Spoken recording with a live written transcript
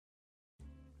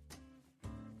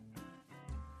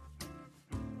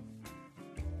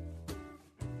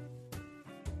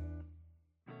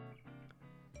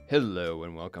Hello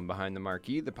and welcome Behind the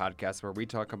Marquee, the podcast where we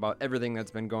talk about everything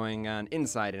that's been going on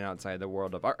inside and outside the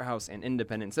world of art house and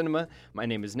independent cinema. My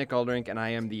name is Nick Aldrink, and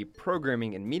I am the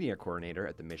Programming and Media Coordinator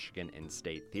at the Michigan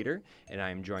In-State Theater, and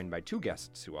I am joined by two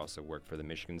guests who also work for the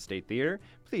Michigan State Theater.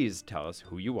 Please tell us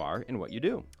who you are and what you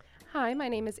do. Hi, my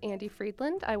name is Andy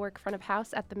Friedland. I work front of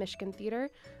house at the Michigan Theater.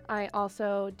 I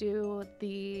also do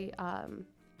the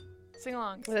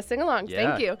sing-alongs. The sing-alongs,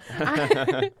 Yeah. Thank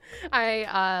you.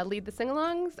 I lead the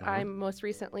sing-alongs. I most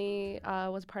recently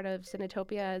was part of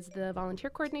Cinetopia as the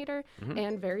volunteer coordinator,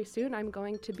 and very soon I'm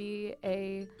going to be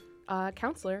a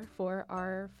counselor for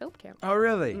our film camp. Oh,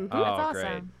 really? Mhm. Oh, That's great.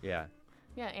 awesome. Yeah.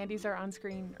 Yeah, Andy's our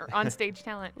on-screen or on-stage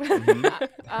talent.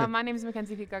 My name is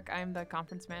Mackenzie Peacock. I'm the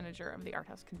conference manager of the Art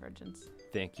House Convergence.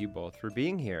 Thank you both for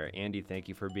being here. Andy, thank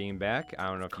you for being back. I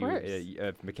don't know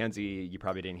if Mackenzie, you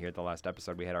probably didn't hear the last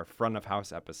episode. We had our front of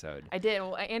house episode. I did.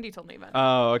 Well, Andy told me about it.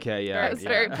 Oh, okay, yeah. I was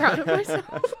very proud of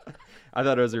myself. I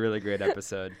thought it was a really great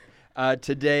episode.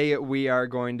 Today, we are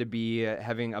going to be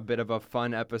having a bit of a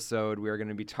fun episode. We are going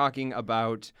to be talking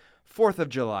about 4th of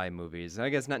July movies. I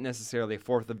guess not necessarily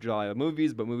 4th of July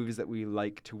movies, but movies that we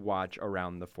like to watch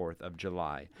around the 4th of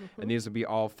July. And these will be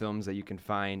all films that you can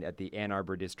find at the Ann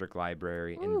Arbor District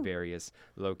Library in various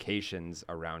locations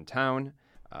around town.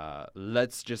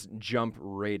 Let's just jump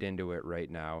right into it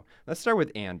right now. Let's start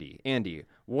with Andy. Andy,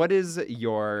 what is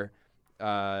your...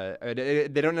 they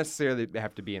don't necessarily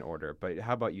have to be in order, but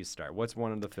how about you start? What's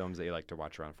one of the films that you like to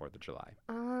watch around 4th of July?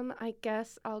 I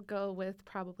guess I'll go with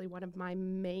probably one of my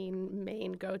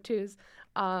main go-tos,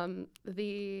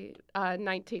 the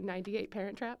 1998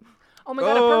 Parent Trap. Oh my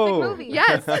God, a perfect Oh. movie.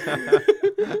 Yes.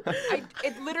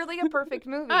 It's literally a perfect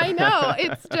movie. I know.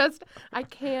 It's just I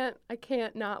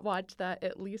can't not watch that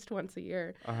at least once a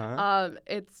year.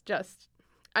 It's just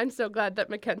I'm so glad that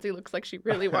Mackenzie looks like she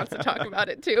really wants to talk about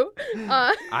it too.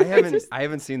 I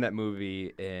haven't seen that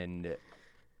movie in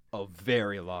a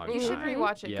very long time. You should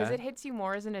rewatch it because Yeah? it hits you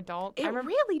more as an adult. It I remember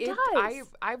really does.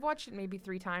 I've watched it maybe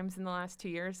 3 times in the last 2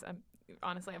 years.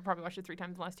 Honestly, I've probably watched it 3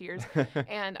 times in the last 2 years.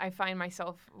 And I find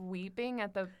myself weeping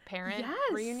at the parent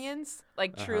Yes. reunions.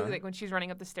 Like, truly, like when she's running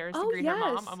up the stairs to Oh, greet her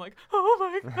mom, yes. I'm like,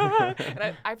 oh my God.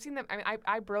 And I've seen them. I mean,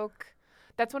 I broke.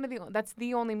 That's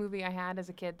the only movie I had as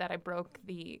a kid that I broke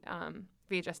the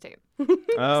VHS tape. Oh,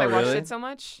 I watched really? it so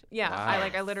much. Yeah, Wow.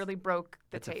 I literally broke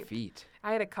the That's a tape. feat.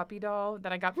 I had a Cuppy doll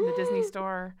that I got from the Disney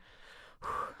store.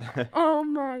 Oh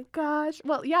my gosh.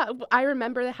 Well, yeah, I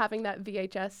remember having that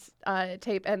VHS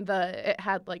tape, and it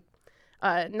had like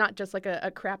not just like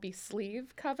a crappy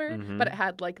sleeve cover, but it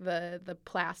had like the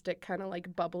plastic kind of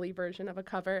like bubbly version of a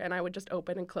cover, and I would just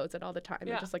open and close it all the time and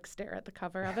Yeah. just like stare at the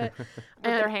cover of it. With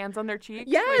And their hands on their cheeks.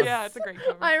 Yes! Like, yeah, it's a great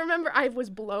cover. I remember I was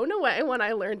blown away when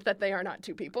I learned that they are not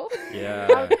two people.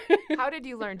 Yeah. How did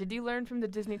you learn? Did you learn from the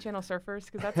Disney Channel surfers?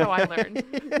 Because that's how I learned.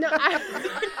 No,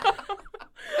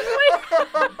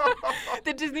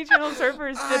 The Disney Channel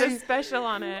surfers did a special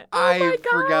on it. I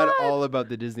forgot God. all about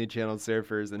the Disney Channel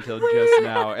surfers until just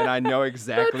now, and I know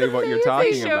exactly what you're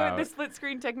talking They showed about. the split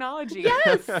screen technology.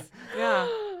 Yes. Yeah.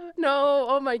 No,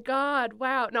 oh my God,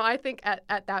 wow. No, I think at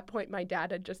that point my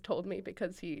dad had just told me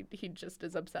because he just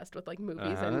is obsessed with like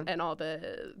movies and all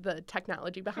the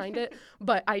technology behind it.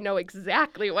 But I know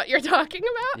exactly what you're talking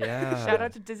about. Yeah. Shout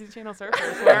out to Disney Channel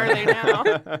surfers. Where are they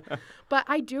now? But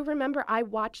I do remember I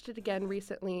watched it again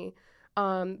recently.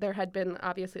 There had been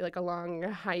obviously like a long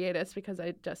hiatus because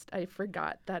I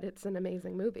forgot that it's an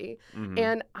amazing movie.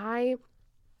 And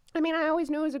I mean, I always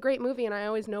knew it was a great movie and I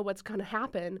always know what's going to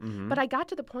happen. But I got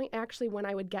to the point actually when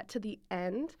I would get to the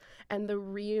end and the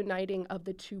reuniting of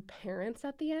the two parents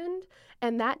at the end.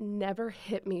 And that never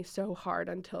hit me so hard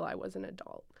until I was an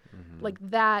adult. Like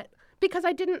that, because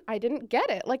I didn't get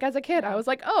it. Like as a kid, I was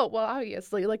like, oh, well,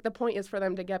 obviously, like the point is for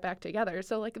them to get back together.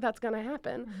 So like that's going to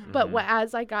happen. But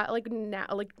as I got like now,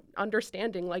 like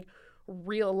understanding like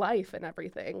real life and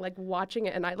everything, like watching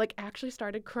it, and I like actually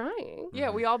started crying.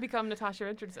 Yeah, we all become Natasha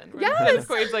Richardson. Yes! Dennis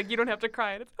Quaid's like, you don't have to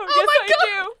cry. And it's, my yes, I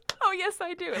God! do. Oh, yes,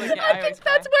 I do. Like, yeah, I always think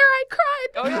cry. that's where I cried.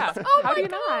 Oh, yeah. Oh How my do you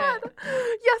God. not?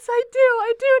 Yes, I do.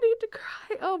 I do need to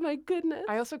cry. Oh my goodness.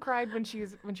 I also cried when she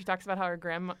talks about how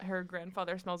her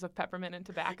grandfather smells of peppermint and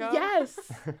tobacco. Yes.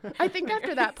 I think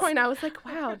after that point I was like,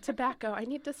 wow, tobacco. I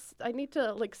need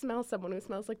to like smell someone who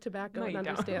smells like tobacco No, and you don't.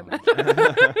 understand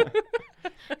that.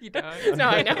 You don't. No,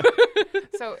 I know.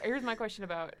 So here's my question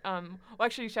about, well,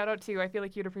 actually, shout out to, I feel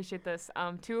like you'd appreciate this.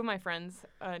 2 of my friends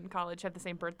in college had the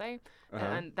same birthday,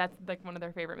 and that's like one of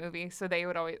their favorite movies. So they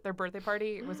would always, their birthday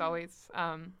party was always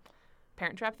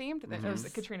Parent Trap themed. It was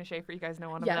Katrina Schaefer. You guys know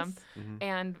one of Yes. them. Mm-hmm.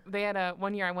 And they had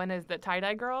one year I went as the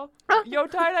tie-dye girl. Yo,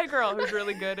 tie-dye girl, who's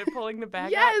really good at pulling the bag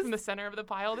out Yes. from the center of the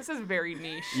pile. This is very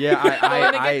niche. Yeah, But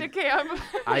when they get to camp,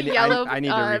 I need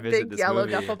to revisit big this yellow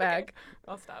movie. duffel bag.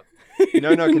 I'll stop.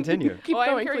 No, continue. Keep I'm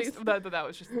going, curious. please. That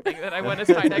was just the thing that I went as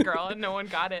tie-dye girl and no one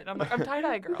got it. I'm like, I'm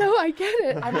tie-dye girl. No, I get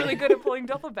it. I'm really good at pulling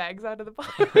duffel bags out of the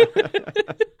pile.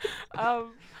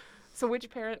 So which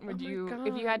parent would Oh my you,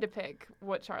 if you God. had to pick,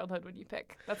 what childhood would you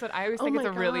pick? That's what I always Oh think it's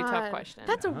my a really tough God. question.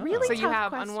 That's a Oh. really So tough you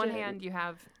have, question. on one hand, you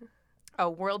have a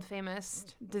world famous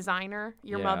designer.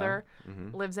 Your Yeah. mother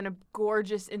Mhm. lives in a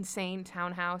gorgeous, insane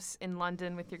townhouse in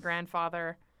London with your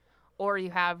grandfather. Or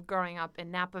you have growing up in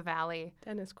Napa Valley,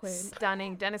 Dennis Quaid.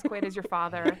 stunning. Dennis Quaid is your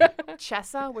father.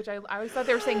 Chessa, which I always thought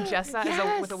they were saying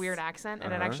Jessa with a weird accent,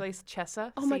 and it Uh-huh. actually is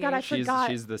Chessa. Oh my God, I CH.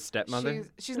 forgot. She's the stepmother.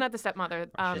 She's not the stepmother.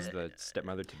 She's the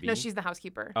stepmother to be. No, she's the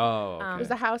housekeeper. Oh, okay. There's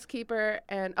the housekeeper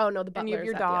and the and butler. you have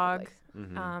your at the other dog. place.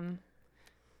 Mhm.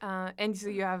 And so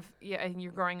you have, and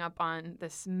you're growing up on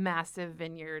this massive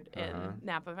vineyard in Uh-huh.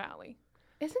 Napa Valley.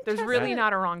 Isn't There's Chessa- really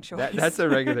not a wrong choice. That's a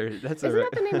regular. That's a. Isn't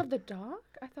that the name of the dog?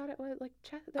 I thought it was like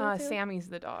Sammy's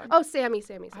the dog. Oh, Sammy.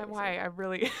 Why? I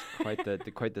really.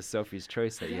 quite the Sophie's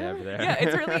choice that you have there. Yeah,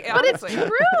 it's really. But it's honestly.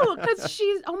 true because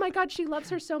oh my God, she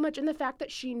loves her so much, and the fact that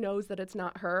she knows that it's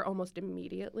not her almost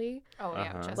immediately, Oh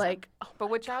yeah, Uh-huh. Chessa. like, But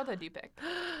what childhood do you pick?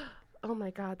 oh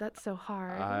my God, that's so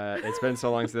hard. It's been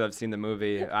so long since I've seen the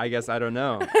movie. I guess I don't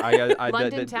know.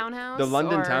 London Townhouse. The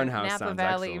London or Townhouse Napa sounds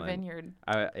Valley excellent. Vineyard.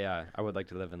 I would like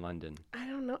to live in London. I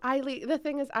don't know. The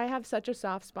thing is, I have such a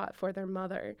soft spot for their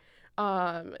mother.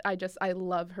 I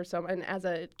love her so much. And as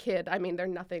a kid, I mean, they're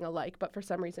nothing alike, but for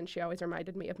some reason, she always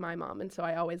reminded me of my mom, and so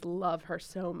I always love her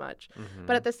so much. Mm-hmm.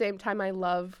 But at the same time, I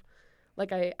love,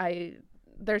 like,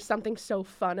 there's something so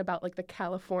fun about like the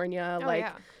California, Oh like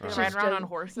yeah, they she's ride around just- on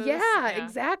horses. Yeah,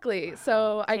 exactly.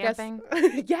 So Camping. I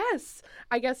guess yes.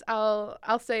 I guess I'll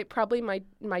say probably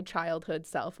my childhood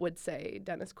self would say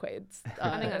Dennis Quaid's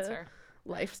I think that's fair.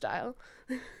 lifestyle.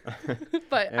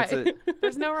 But That's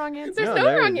There's no wrong answer. there's No, no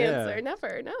there- wrong yeah. answer.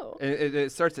 Never. No.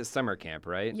 It starts at summer camp,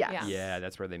 right? Yes. Yes. Yeah,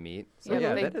 that's where they meet. So Yeah,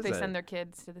 yeah, but that is they a, send their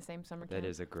kids to the same summer camp. that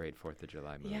is a great 4th of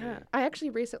July movie. Yeah. I actually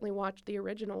recently watched the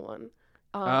original one.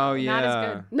 Oh yeah. not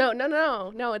as good.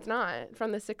 No, it's not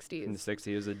from the 60s. In the 60s,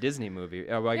 it was a Disney movie.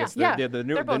 Oh, well, I Yeah. guess Yeah. the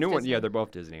new They're the new both one. Yeah, Disney. they're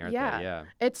both Disney, aren't Yeah. they? Yeah.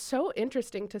 It's so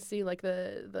interesting to see like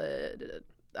the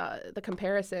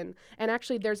comparison, and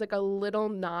actually there's like a little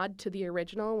nod to the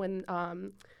original when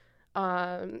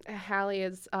Hallie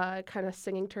is kind of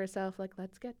singing to herself like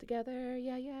 "Let's get together,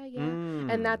 yeah,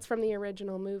 and that's from the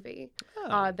original movie.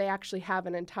 Oh. They actually have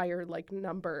an entire like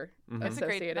number That's a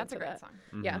associated great to that. song.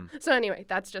 Yeah. Mm-hmm. So anyway,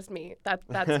 that's just me. That's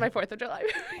my 4th of July.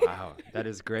 Wow, that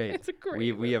is great. It's a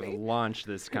great we have movie. launched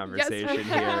this conversation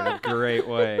here in a great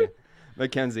way.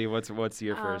 Mackenzie, what's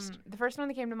your first? The first one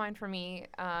that came to mind for me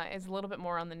is a little bit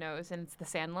more on the nose, and it's The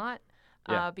Sandlot.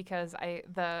 Yeah. Because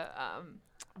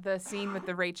the scene with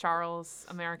the Ray Charles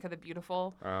 "America the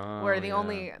Beautiful," Oh, where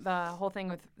yeah. the whole thing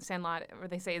with Sandlot, where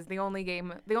they say is the only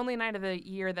night of the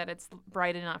year that it's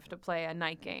bright enough to play a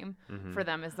night game Mm-hmm. for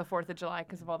them is the 4th of July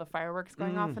because of all the fireworks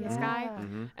going off in the sky. Yeah.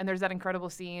 Mm-hmm. And there's that incredible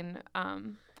scene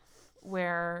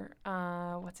where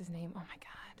what's his name? Oh my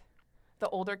God, the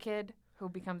older kid who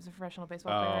becomes a professional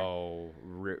baseball player. Oh,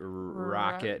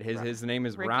 Rocket. His name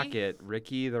is Ricky? Rocket.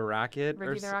 Ricky the Rocket.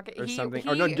 Ricky the Rocket. Or He- something.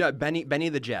 he- Benny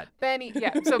the Jet. Benny,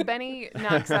 yeah. So Benny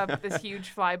knocks up this huge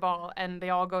fly ball, and they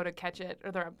all go to catch it,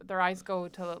 or their eyes go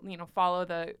to follow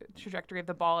the trajectory of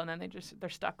the ball, and then they're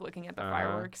stuck looking at the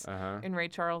fireworks. And Ray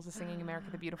Charles is singing "America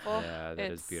the Beautiful." Yeah,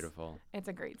 that is It's- beautiful. It's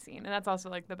a great scene, and that's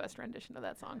also like the best rendition of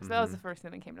that song. So that was the first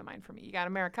thing that came to mind for me. You got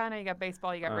Americana, you got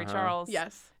baseball, you got Ray Charles,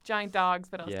 Yes. giant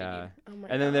dogs. What else do you Yeah. need? Oh my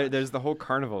And then God. there's the whole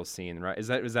carnival scene, right? Is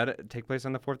that take place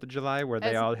on the 4th of July where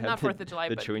they It's all have not 4th of July,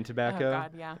 the but- chewing Oh tobacco?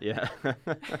 God, yeah. Yeah.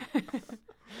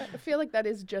 I feel like that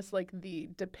is just like the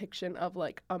depiction of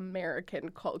like American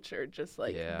culture. Just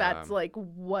like Yeah. that's like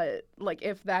what like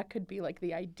if that could be like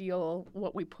the ideal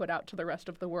what we put out to the rest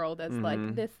of the world as Mm-hmm.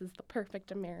 like this is the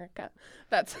perfect America.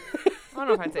 That's I don't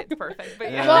know if I'd say it's perfect,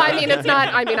 but yeah. well, I mean it's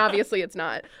not. I mean obviously it's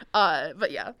not.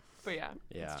 But yeah. But yeah,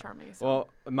 Yeah. it's charming. So. Well,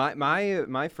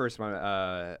 my first one,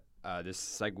 this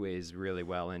segues really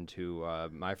well into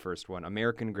my first one,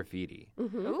 American Graffiti,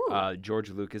 Ooh.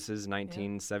 George Lucas's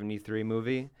 1973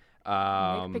 movie.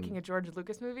 Picking a George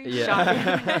Lucas movie? Yeah,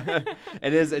 Shocking.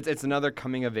 it's another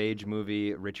coming of age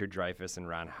movie. Richard Dreyfuss and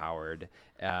Ron Howard,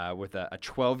 with a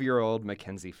 12-year-old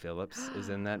Mackenzie Phillips is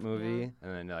in that movie,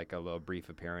 and then like a little brief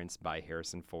appearance by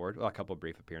Harrison Ford. Well, a couple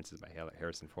brief appearances by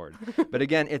Harrison Ford, but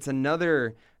again, it's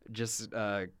another just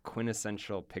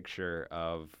quintessential picture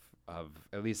of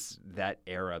at least that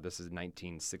era. This is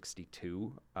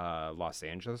 1962, Los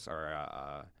Angeles,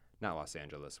 or not Los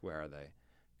Angeles. Where are they?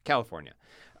 California.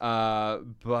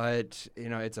 But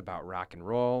it's about rock and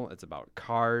roll. It's about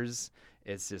cars.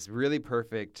 It's this really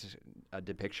perfect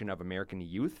depiction of American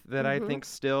youth that I think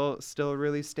still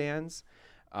really stands.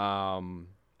 And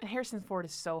Harrison Ford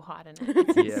is so hot in it.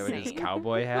 It's insane. With his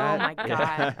cowboy hat. Oh my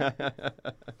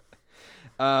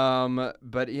God.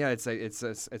 But yeah, it's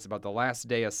about the last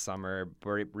day of summer,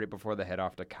 right before they head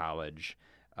off to college.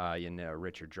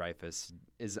 Richard Dreyfuss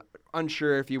is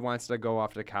unsure if he wants to go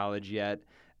off to college yet,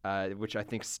 which I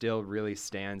think still really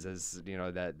stands as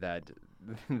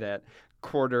that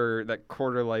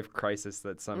quarter life crisis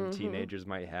that some teenagers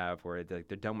might have, where they're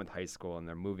done with high school and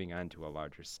they're moving on to a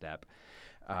larger step.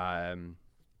 And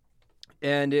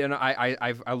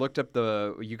I looked up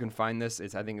you can find this.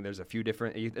 I think there's a few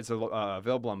different. It's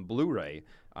available on Blu-ray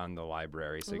on the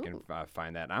library, so you can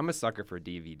find that. I'm a sucker for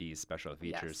DVD special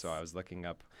features, so I was looking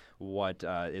up what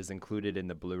is included in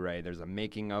the Blu-ray. There's a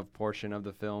making of portion of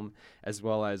the film, as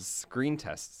well as screen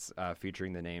tests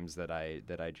featuring the names that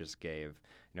I just gave.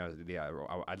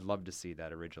 I'd love to see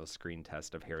that original screen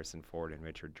test of Harrison Ford and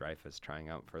Richard Dreyfuss trying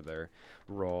out for their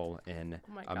role in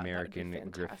American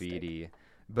Graffiti.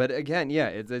 But again, yeah,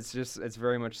 it's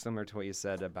very much similar to what you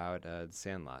said about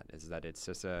Sandlot. Is that it's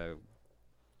just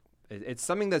it's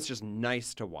something that's just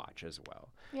nice to watch as well.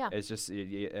 Yeah, it's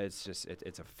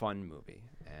a fun movie,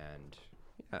 and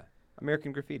yeah,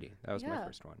 American Graffiti. That was my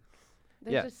first one.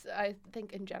 I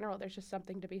think in general, there's just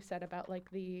something to be said about like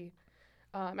the.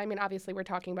 Obviously, we're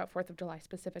talking about 4th of July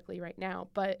specifically right now,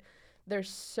 but there's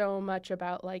so much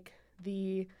about like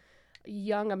the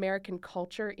young American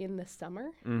culture in the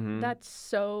summer. That's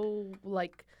so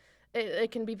like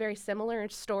it can be very similar in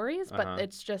stories, but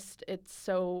it's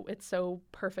so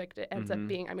perfect. It ends up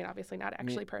being, obviously not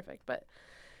actually perfect, but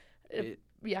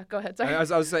yeah, go ahead. Sorry. I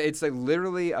was saying it's like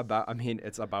literally about.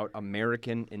 It's about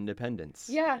American independence.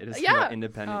 Yeah, it is about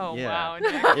independent. Oh wow.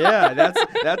 Yeah,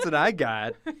 that's what I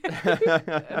got.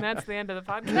 And that's the end of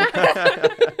the podcast.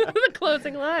 The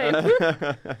closing line.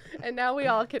 And now we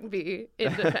all can be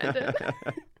independent.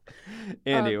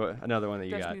 Andy, another one that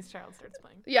you Destiny's Child starts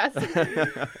playing. Yes.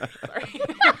 Sorry.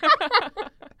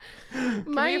 Can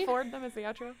we afford them as the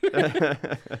outro?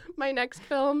 My next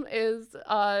film is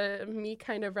me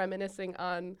kind of reminiscing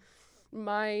on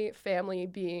my family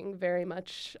being very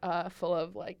much full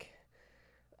of like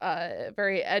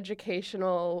very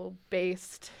educational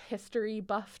based history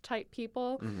buff type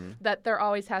people, that there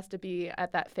always has to be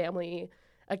at that family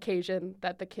occasion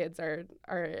that the kids are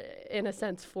in a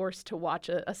sense forced to watch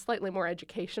a slightly more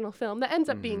educational film that ends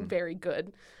up being very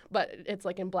good, but it's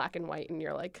like in black and white and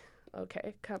you're like,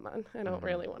 okay, come on, I don't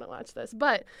really want to watch this.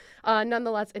 But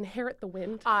nonetheless, Inherit the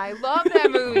Wind. I love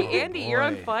that movie. Andy, you're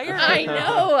on fire. I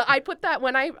know. I put that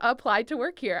when I applied to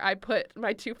work here. I put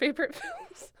my two favorite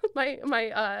films,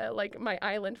 my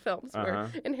island films were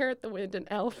Inherit the Wind and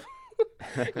Elf.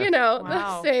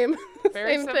 Wow. The same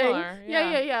Very same similar. thing.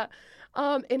 Yeah.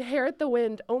 Inherit the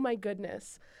Wind. Oh my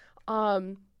goodness.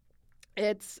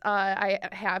 It's I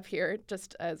have here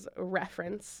just as a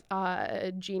reference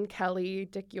Gene Kelly,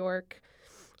 Dick York,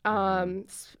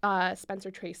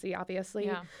 Spencer Tracy, obviously.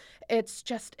 Yeah. It's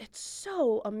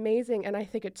so amazing, and I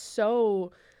think it's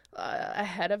so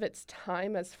ahead of its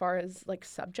time as far as like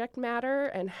subject matter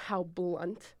and how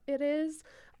blunt it is.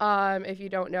 If you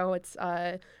don't know, it's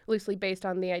loosely based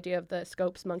on the idea of the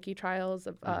Scopes monkey trials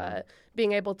of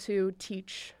being able to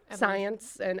teach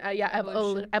science and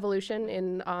evolution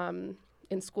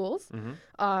in schools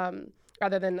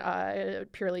rather than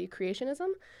purely creationism.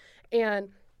 And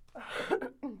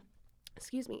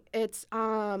excuse me, it's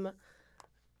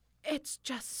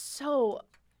just so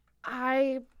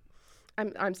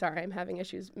I'm sorry, I'm having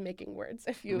issues making words.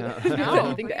 If you have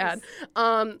anything to add.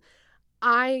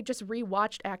 I just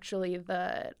rewatched actually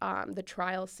the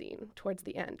trial scene towards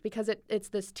the end because it's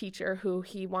this teacher who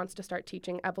he wants to start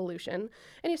teaching evolution,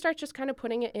 and he starts just kind of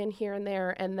putting it in here and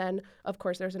there, and then of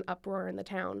course there's an uproar in the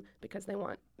town because they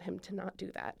want him to not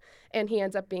do that, and he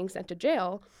ends up being sent to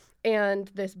jail,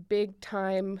 and this big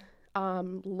time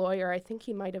lawyer, I think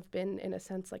he might have been in a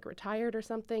sense like retired or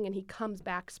something, and he comes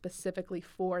back specifically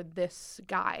for this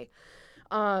guy,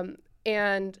 and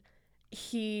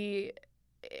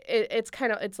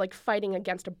it's like fighting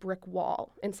against a brick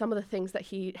wall, and some of the things that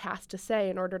he has to say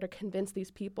in order to convince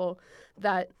these people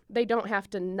that they don't have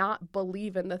to not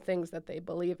believe in the things that they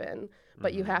believe in,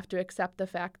 but you have to accept the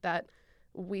fact that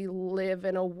we live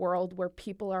in a world where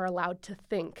people are allowed to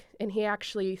think. And he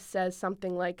actually says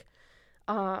something like,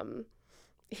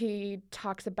 he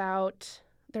talks about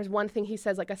there's one thing he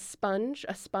says, like a sponge.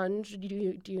 Do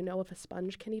you know if a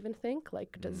sponge can even think?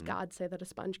 Like, does God say that a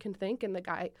sponge can think? And the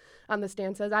guy on the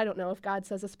stand says, I don't know. If God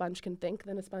says a sponge can think,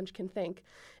 then a sponge can think.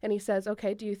 And he says,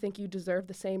 okay, do you think you deserve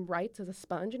the same rights as a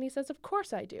sponge? And he says, of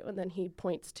course I do. And then he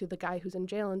points to the guy who's in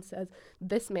jail and says,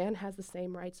 this man has the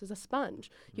same rights as a sponge.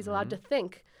 He's allowed to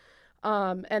think.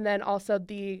 And then also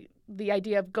the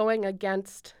idea of going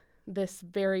against this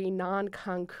very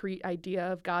non-concrete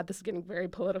idea of God. This is getting very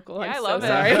political. Yeah, I'm I love so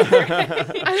it.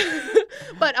 sorry.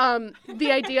 But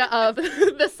the idea of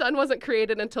the sun wasn't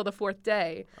created until the fourth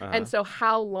day. And so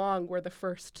how long were the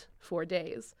first 4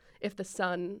 days if the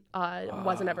sun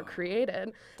wasn't ever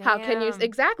created? How can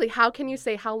you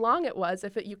say how long it was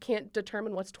if you can't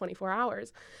determine what's 24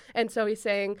 hours? And so he's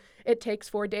saying it takes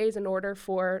 4 days in order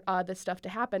for this stuff to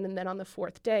happen. And then on the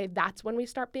fourth day, that's when we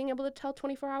start being able to tell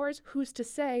 24 hours. Who's to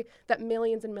say that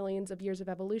millions and millions of years of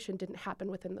evolution didn't happen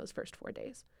within those first 4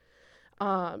 days?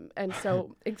 And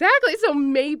so, exactly. So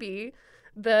maybe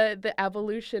the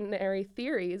evolutionary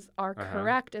theories are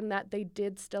correct in that they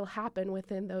did still happen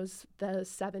within the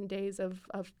 7 days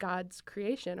of God's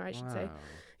creation, or I should say,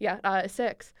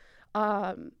 6.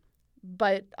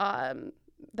 But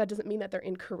that doesn't mean that they're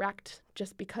incorrect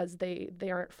just because they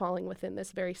aren't falling within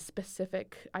this very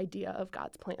specific idea of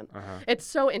God's plan. It's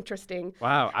so interesting.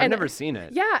 Wow, I've never seen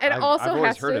it. Yeah, and I've also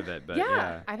always has heard to, of it, but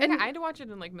yeah. I think I had to watch it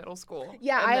in like middle school.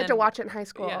 Yeah, I had to watch it in high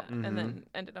school. Yeah, and then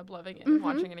ended up loving it and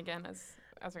watching it again as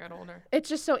I got older. It's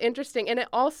just so interesting. And it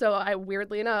also,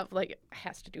 weirdly enough, like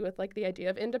has to do with like the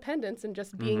idea of independence and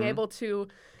just being able to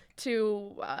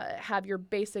have your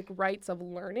basic rights of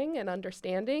learning and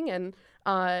understanding and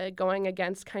going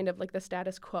against kind of like the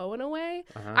status quo in a way.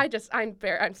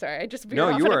 I'm sorry. I just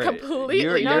veered off in a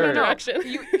completely different direction.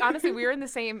 Honestly, we were in the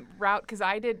same route because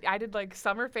I did like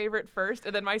summer favorite first,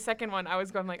 and then my second one I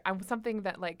was going like something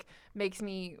that like makes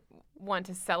me want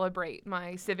to celebrate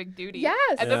my civic duty.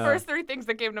 Yes. And the first 3 things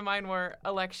that came to mind were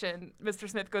election, Mr.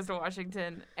 Smith Goes to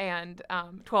Washington, and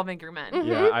 12 Angry Men.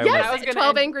 Yeah, I was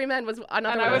 12 Angry Men was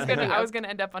another one. And I was gonna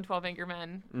end up on 12 Angry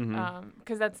Men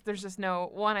because there's just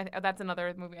no one. That's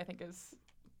another movie I think is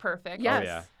perfect. Yes. Oh,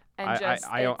 yeah.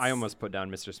 And I almost put down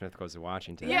Mr. Smith Goes to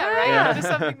Washington. Yeah, right. Yeah. Just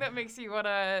something that makes you want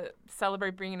to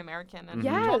celebrate being an American. And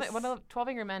 12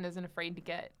 Angry Men isn't afraid to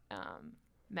get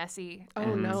messy.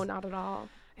 Oh no, not at all.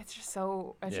 It's just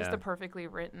just a perfectly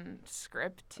written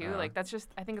script too. Like I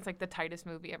think it's like the tightest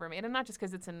movie ever made, and not just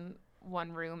because it's in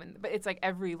one room, but it's like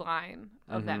every line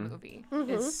of that movie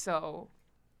is so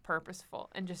purposeful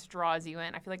and just draws you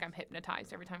in. I feel like I'm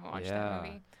hypnotized every time I watch that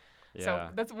movie. Yeah.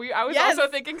 So I was also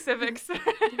thinking civics.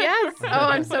 Yes. Oh,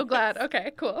 I'm so glad.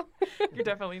 Okay, cool. You're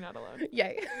definitely not alone.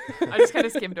 Yay. I just kind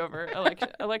of skimmed over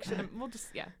election. We'll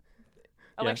just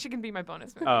Election can be my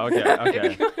bonus movie. Oh,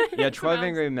 okay. Yeah, 12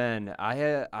 Angry Men. I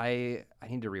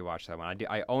need to rewatch that one.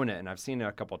 I own it and I've seen it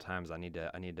a couple times. I need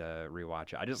to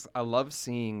rewatch it. I love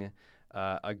seeing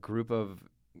a group of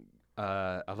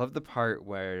I love the part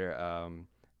where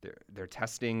they're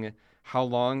testing how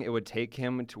long it would take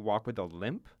him to walk with a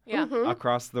limp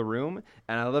across the room,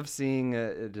 and I love seeing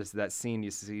just that scene.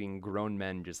 You seeing grown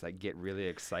men just like get really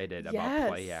excited about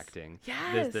play acting.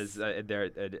 Yes,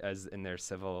 as in their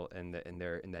civil in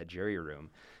that jury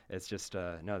room. It's just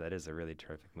that is a really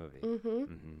terrific movie.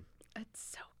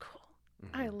 It's so cool.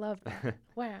 I love that.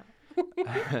 Wow.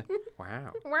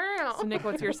 Wow. So Nick,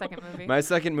 what's your second movie? My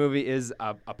second movie is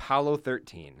Apollo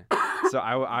 13. So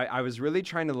I was really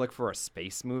trying to look for a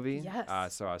space movie.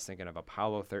 Yes. So I was thinking of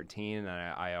Apollo 13, and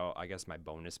I guess my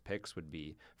bonus picks would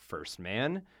be First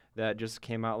Man that just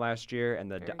came out last year,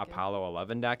 and the Apollo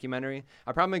 11 documentary.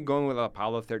 I'm probably going with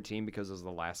Apollo 13 because it was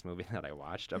the last movie that I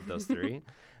watched of those 3.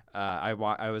 I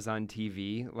was on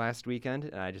TV last weekend,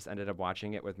 and I just ended up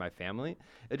watching it with my family.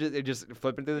 It just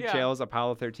flipping through the channels.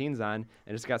 Apollo 13's on,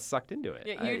 and just got sucked into it.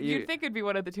 Yeah, you'd think it'd be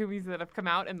one of the 2 movies that have come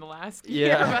out in the last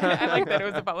year. But I like that it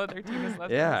was Apollo 13 this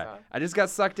last Yeah, I just got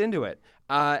sucked into it.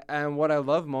 And what I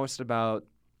love most about,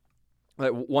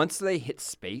 like, once they hit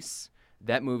space,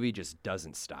 that movie just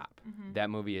doesn't stop. That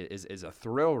movie is a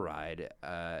thrill ride,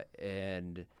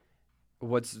 and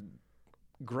what's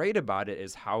great about it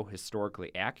is how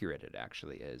historically accurate it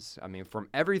actually is. I mean, from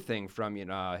everything from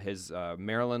his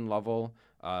Marilyn Lovell,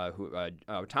 who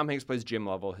Tom Hanks plays Jim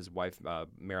Lovell, his wife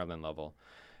Marilyn Lovell.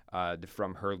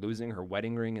 From her losing her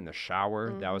wedding ring in the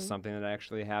shower, that was something that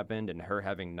actually happened, and her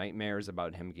having nightmares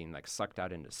about him getting like sucked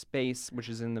out into space, which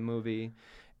is in the movie.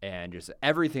 and just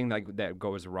everything that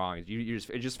goes wrong.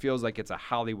 It just feels like it's a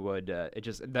Hollywood.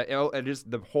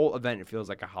 The whole event, it feels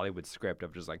like a Hollywood script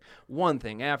of just like one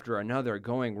thing after another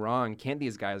going wrong. Can't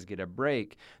these guys get a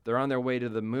break? They're on their way to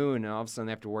the moon, and all of a sudden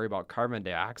they have to worry about carbon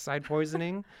dioxide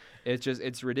poisoning.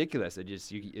 It's ridiculous.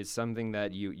 It's something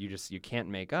that you can't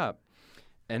make up.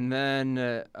 And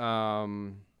then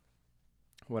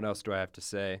what else do I have to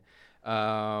say?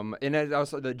 And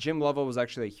also, Jim Lovell was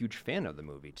actually a huge fan of the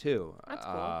movie too. That's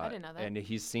cool. I didn't know that. And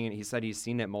he said he's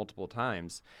seen it multiple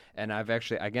times. And I've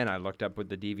actually, again, I looked up what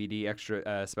the DVD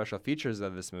extra special features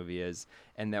of this movie is,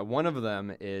 and that one of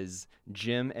them is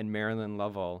Jim and Marilyn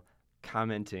Lovell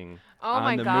commenting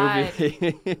on the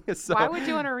movie. So, why would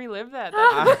you want to relive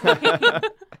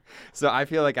that? So I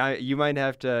feel like you might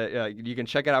have to. You can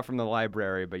check it out from the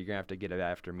library, but you're gonna have to get it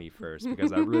after me first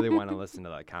because I really want to listen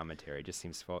to that commentary. It just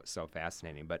seems so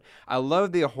fascinating. But I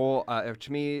love the whole.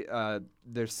 To me,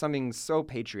 there's something so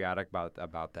patriotic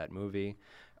about that movie.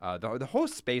 The whole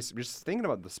space, just thinking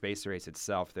about the space race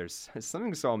itself, there's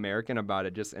something so American about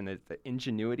it, just in the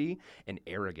ingenuity and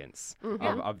arrogance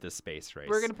of the space race.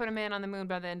 We're going to put a man on the moon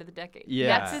by the end of the decade.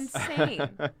 Yeah. That's insane.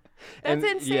 That's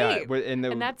insane. Yeah,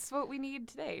 and that's what we need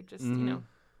today, just, on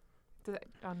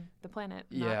the planet.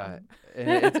 Yeah.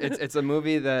 And it's a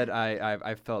movie that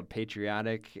I felt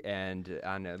patriotic, and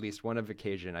on at least one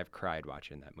occasion I've cried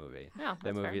watching that movie. Yeah,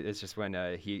 that movie. Fair. It's just when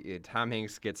Tom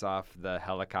Hanks gets off the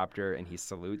helicopter and he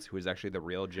salutes, who is actually the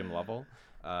real Jim Lovell.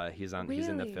 He's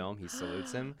in the film. He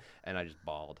salutes him, and I just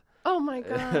bawled. Oh my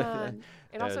God.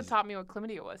 It also taught me what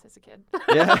chlamydia was as a kid.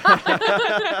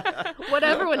 Yeah. What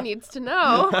everyone needs to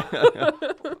know.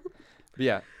 But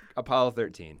yeah. Apollo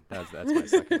 13. That's my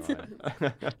second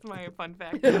one. That's my fun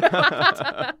fact.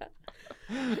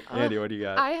 Andy, what do you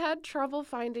got? I had trouble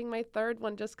finding my third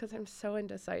one just because I'm so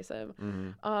indecisive.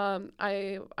 Mm-hmm.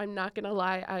 I'm not gonna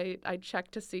lie. I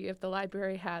checked to see if the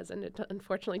library has, and it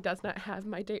unfortunately does not have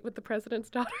My Date with the President's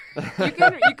Daughter. You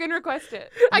can request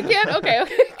it. I can. Okay.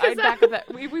 I'd back up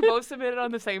that. We both submitted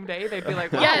on the same day. They'd be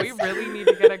like, "Wow, we really need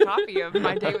to get a copy of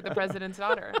My Date with the President's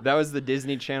Daughter." That was the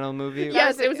Disney Channel movie.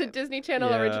 Yes, it was a Disney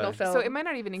Channel original film. So it might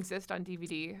not even exist on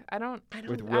DVD.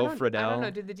 With Will Friedle. I don't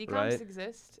know. Did the DComs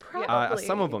exist? Probably.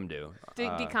 Some of them do.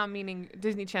 DCOM meaning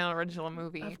Disney Channel original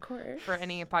movie. Of course. For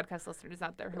any podcast listeners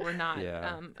out there who are not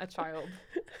a child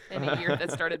in a year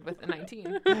that started with a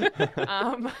 19.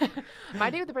 My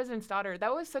Date with the President's Daughter.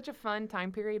 That was such a fun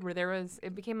time period where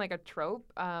it became like a trope.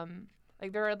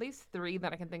 Like there are at least 3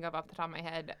 that I can think of off the top of my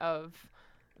head of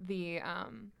the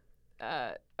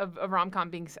of a rom-com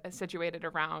being situated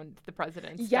around the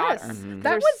president's daughter. Mm-hmm.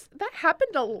 That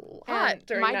happened a lot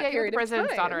during My that Date period with the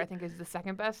President's of Daughter, time. I think, is the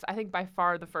second best. I think by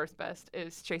far the first best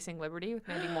is Chasing Liberty with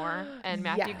Mandy Moore and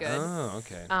Matthew Good. Oh,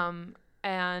 okay.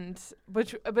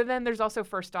 But then there's also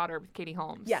First Daughter with Katie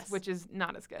Holmes, which is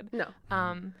not as good. No.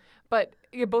 But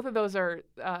both of those are,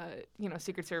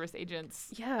 Secret Service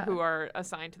agents who are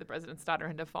assigned to the president's daughter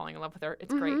and end up falling in love with her.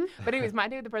 It's great. But anyways, My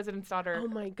Date with the President's Daughter. Oh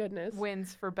my goodness.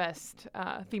 Wins for best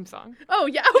theme song. Oh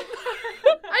yeah.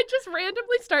 I just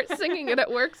randomly start singing it at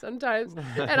work sometimes,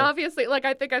 and obviously,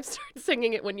 I think I've started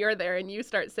singing it when you're there and you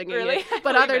start singing it.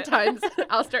 But other times,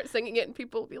 I'll start singing it and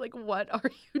people will be like, "What are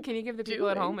you?" Can you give the people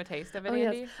at home a taste of it,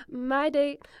 Andy? Yes. My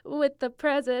date with the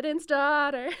president's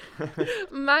daughter.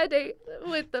 My date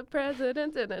with the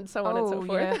president, and so on and so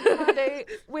forth. Yeah. My date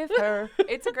with her.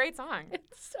 It's a great song.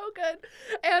 It's so good,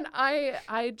 and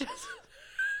I just.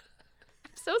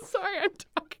 So sorry I'm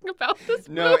talking about this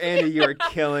movie. No, Andy, you are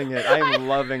killing it. I'm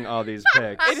loving all these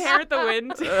picks. Inherit the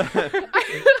Wind.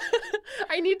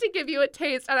 I need to give you a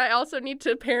taste, and I also need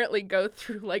to apparently go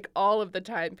through all of the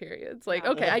time periods.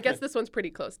 Okay, I guess this one's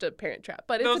pretty close to Parent Trap,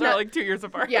 but those are 2 years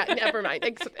apart. Yeah, never mind.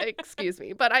 Excuse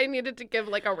me, but I needed to give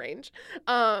a range.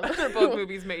 They're both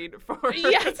movies made for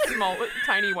small,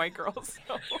 tiny white girls.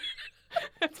 So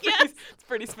it's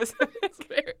pretty specific. It's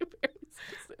very, very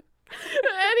specific.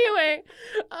 Anyway,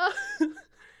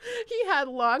 he had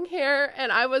long hair,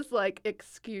 and I was like,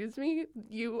 "Excuse me,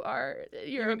 you're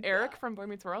Eric from Boy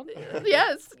Meets World."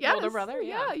 Yes. Older brother.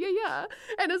 Yeah.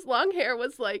 And his long hair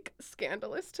was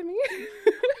scandalous to me.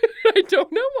 I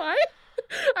don't know why.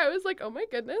 I was like, "Oh my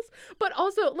goodness," but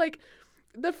also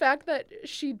the fact that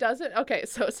she doesn't. Okay,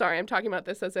 so sorry, I'm talking about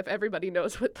this as if everybody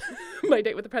knows what My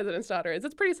Date with the President's Daughter is.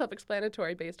 It's pretty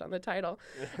self-explanatory based on the title.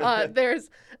 There's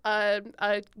a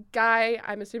guy,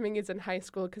 I'm assuming he's in high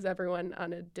school because everyone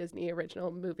on a Disney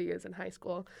original movie is in high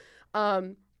school.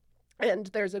 And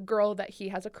there's a girl that he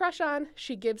has a crush on.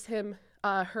 She gives him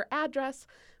her address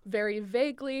very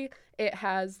vaguely. It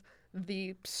has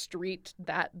the street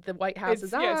that the White House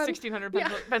is on. Yeah, 1600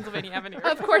 Pennsylvania Avenue.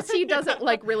 Of course, he doesn't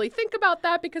like really think about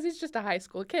that because he's just a high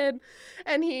school kid,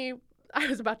 and I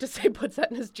was about to say puts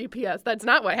that in his GPS. That's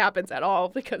not what happens at all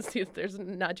because there's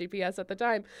not GPS at the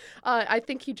time. I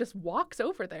think he just walks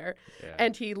over there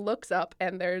and he looks up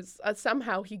and there's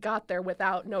somehow he got there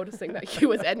without noticing that he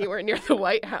was anywhere near the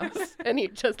White House. And he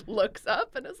just looks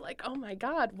up and is like, oh my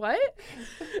God, what?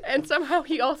 And somehow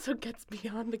he also gets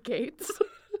beyond the gates.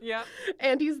 Yeah.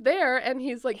 And he's there and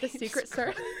he's like the Secret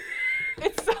Service.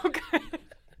 It's so good.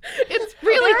 It's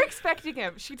really. They're expecting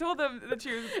him. She told them that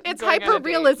she was. It's hyper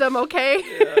realism, okay?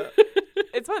 Yeah.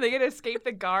 It's fun. They get to escape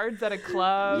the guards at a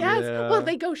club. Yes. Yeah. Well,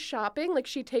 they go shopping. Like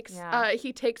he takes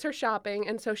her shopping,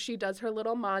 and so she does her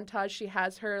little montage. She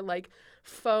has her like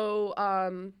faux.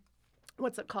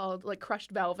 What's it called? Like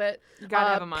crushed velvet. You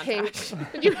gotta have a montage.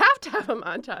 Pink. You have to have a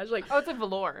montage. Like it's like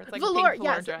velour. It's like velour, a pink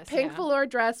velour yes, dress. Pink velour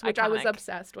dress, which I was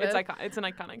obsessed with. It's an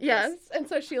iconic dress. Yes, and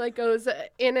so she like goes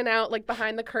in and out like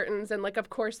behind the curtains, and like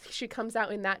of course she comes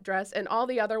out in that dress, and all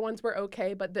the other ones were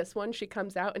okay, but this one she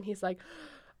comes out and he's like,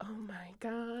 oh my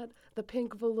God, the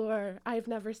pink velour. I've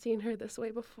never seen her this way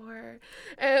before,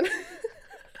 and.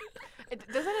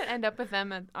 Doesn't it end up with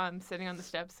them sitting on the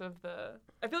steps of the?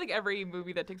 I feel like every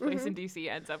movie that takes place in DC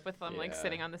ends up with them like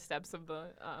sitting on the steps of the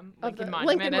Lincoln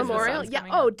Monument. Lincoln Memorial. Yeah.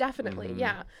 Oh, definitely. Mm-hmm.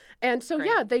 Yeah. And so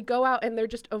they go out and they're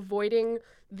just avoiding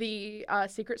the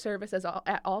Secret Service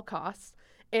at all costs.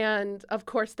 And of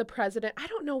course, the president. I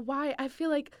don't know why. I feel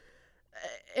like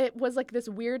it was like this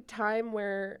weird time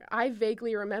where I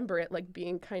vaguely remember it like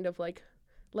being kind of like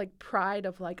pride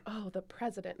of like, oh, the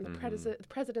president and the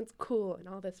president's cool and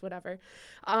all this whatever.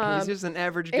 He's just an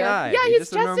average guy. Yeah, he's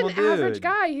just a normal an dude. average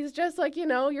guy. He's just like,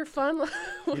 you're fun.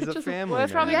 He's a family. Well,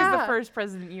 that's man. probably because the first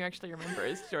president you actually remember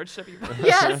is George W. Bush.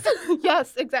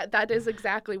 Yes, exactly. That is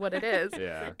exactly what it is.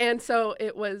 Yeah. And so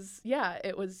it was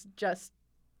just.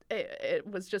 It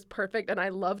was just perfect, and I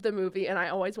love the movie, and I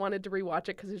always wanted to rewatch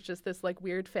it because it's just this like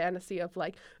weird fantasy of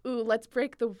like, ooh, let's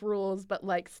break the rules, but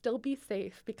like still be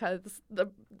safe because the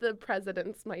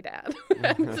president's my dad,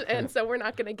 and so we're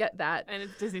not gonna get that. And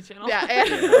it's Disney Channel.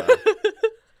 Yeah.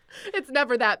 It's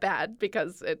never that bad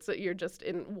because you're just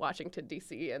in Washington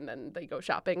D.C. and then they go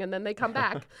shopping and then they come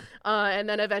back, and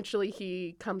then eventually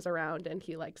he comes around and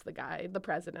he likes the guy, the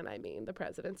president. I mean, the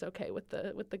president's okay with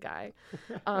the guy,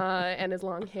 and his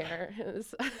long hair,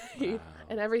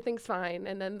 and everything's fine.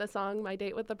 And then the song "My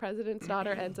Date with the President's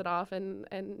Daughter" ends it off, and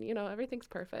everything's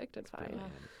perfect. It's fine. Yeah.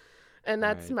 And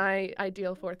that's my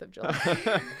ideal 4th of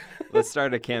July. Let's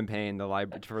start a campaign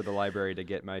for the library to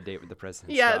get My Date with the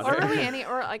President's Daughter. Or really any,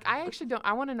 or like I actually don't.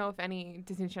 I want to know if any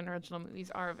Disney Channel original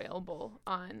movies are available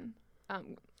on.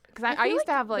 Because I used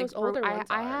to have like older ones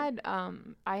I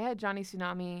had Johnny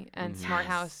Tsunami and Smart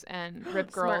House and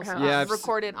Rip Girls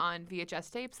recorded on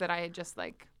VHS tapes that I had just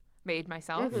like made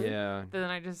myself. Mm-hmm. Yeah. Then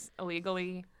I just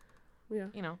illegally.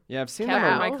 I've seen them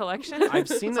in my collection. I've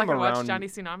seen them I can around. Watch Johnny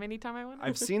Tsunami anytime I want.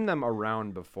 I've seen them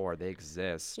around before. They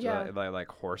exist. Yeah. Like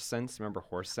Horse Sense. Remember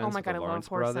Horse Sense? Oh my God, the I Lawrence love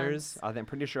Horse Brothers. Sense. I'm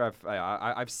pretty sure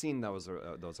I've seen those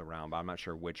around, but I'm not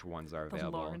sure which ones are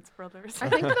available. The Lawrence Brothers. I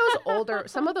think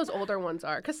some of those older ones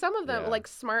are, because some of them, like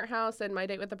Smart House and My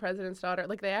Date with the President's Daughter,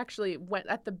 like they actually went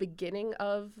at the beginning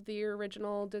of the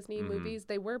original Disney movies.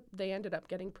 They ended up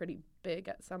getting pretty big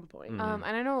at some point. And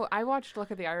I know I watched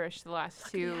Luck of the Irish the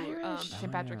last two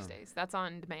St. Patrick's Days. That's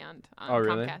on demand on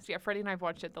really? Comcast. Yeah, Freddie and I have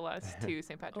watched it the last two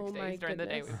St. Patrick's Days during the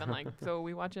day. We've been like, so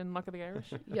we watching Luck of the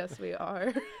Irish? Yes, we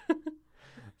are.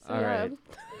 All right.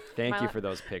 Thank you for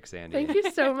those picks, Andy. Thank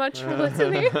you so much for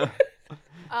listening.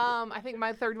 I think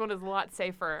my third one is a lot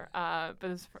safer,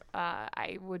 but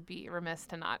I would be remiss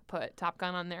to not put Top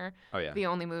Gun on there. Oh, yeah. The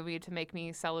only movie to make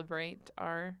me celebrate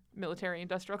our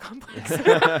military-industrial complex.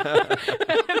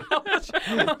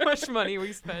 how much money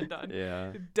we spend on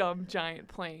dumb giant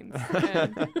planes.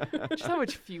 And just how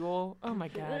much fuel. Oh, my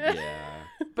God. Yeah.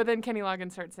 But then Kenny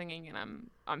Loggins starts singing, and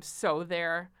I'm so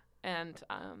there. And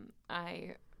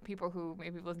people who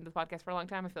maybe have listened to the podcast for a long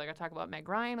time, I feel like I talk about Meg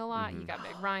Ryan a lot. You got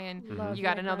Meg Ryan. You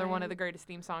got another one of the greatest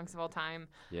theme songs of all time.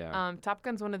 Yeah. Top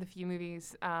Gun's one of the few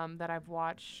movies that I've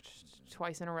watched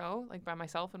twice in a row, like by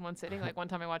myself in one sitting. Like one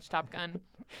time I watched Top Gun,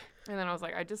 and then I was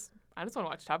like, I just want to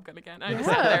watch Top Gun again. I just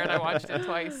sat there and I watched it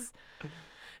twice.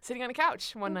 Sitting on a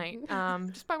couch one night,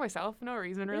 just by myself, no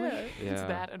reason really. Yeah. It's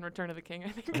that and Return of the King, I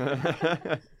think.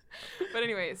 But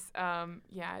anyways, I'd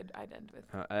end with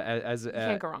you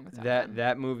can't go wrong with Top Gun.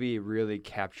 That movie really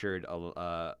captured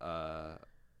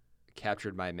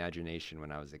my imagination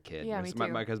when I was a kid. Yeah, me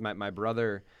too. Because my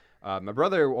brother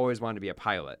always wanted to be a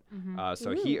pilot.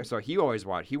 So he always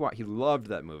he loved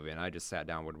that movie, and I just sat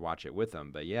down and would watch it with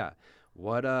him. But yeah,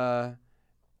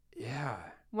 Yeah.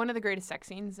 One of the greatest sex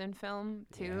scenes in film,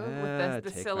 too, Yeah, with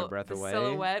the Take My Breath Away.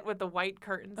 silhouette with the white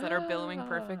curtains that are billowing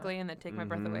perfectly and that take my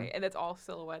breath away. And it's all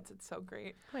silhouettes. It's so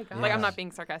great. Oh my gosh. Like, I'm not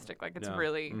being sarcastic. Like, it's No.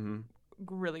 really,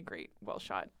 really great. Well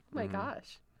shot. Oh my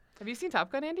gosh. Have you seen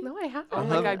Top Gun, Andy? No, I haven't. Oh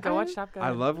my God, go watch Top Gun. I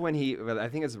love when I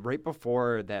think it's right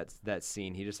before that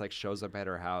scene, he just like shows up at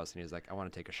her house and he's like, I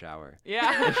want to take a shower.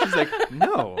 Yeah. And she's like,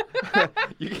 no,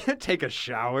 you can't take a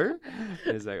shower. And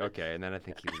he's like, okay. And then I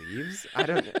think he leaves. I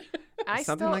don't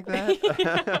something like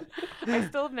that. I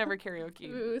still have never karaoke.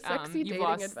 Ooh, sexy you've dating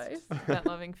lost advice. that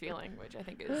loving feeling, which I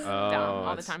think is dumb.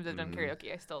 All the times I've done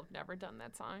karaoke, I still have never done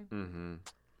that song. Mm-hmm.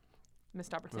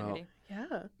 Missed opportunity.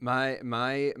 Yeah.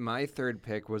 My third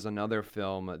pick was another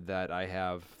film that I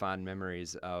have fond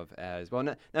memories of as well.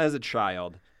 Not as a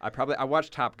child. I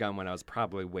watched Top Gun when I was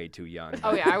probably way too young.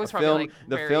 Oh yeah, I was probably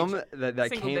the film that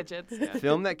single came digits. Yeah.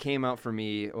 film that came out for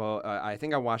me. Well, I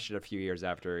think I watched it a few years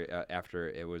after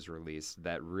it was released.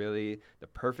 That really the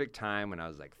perfect time when I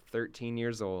was like 13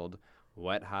 years old.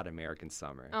 Wet Hot American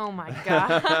Summer. Oh my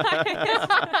God.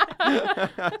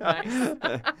 Nice.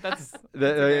 That's a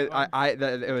great one.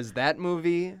 It was that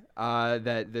movie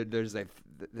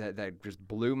that just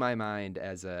blew my mind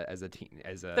as a teen,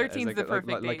 13's the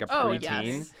perfect like a age. Oh,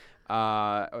 preteen.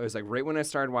 yes. It was like right when I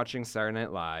started watching Saturday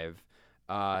Night Live.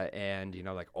 And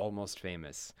like Almost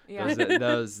Famous. Yeah.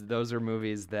 Those are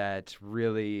movies that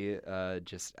really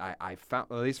I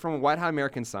found, at least from Wet Hot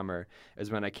American Summer,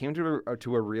 is when I came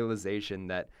to a realization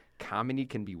that comedy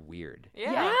can be weird.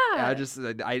 Yeah.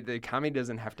 The comedy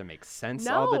doesn't have to make sense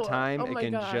all the No. time. Oh It my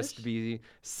can gosh. just be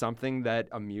something that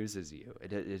amuses you.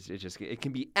 It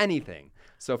can be anything.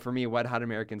 So for me, Wet Hot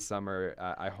American Summer,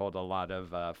 I hold a lot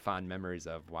of fond memories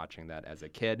of watching that as a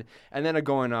kid. And then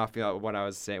going off, what I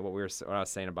was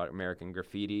saying about American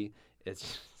Graffiti,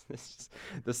 it's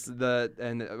just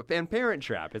and Parent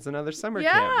Trap. It's another summer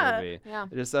camp movie. Yeah.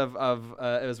 Just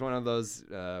it was one of those.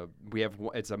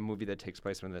 It's a movie that takes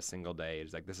place within a single day.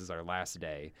 It's like this is our last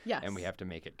day, Yes. and we have to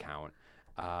make it count.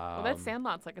 Well, that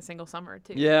Sandlot's like a single summer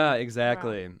too. Yeah,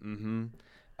 exactly. Mm-hmm.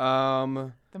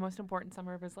 The most important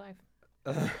summer of his life.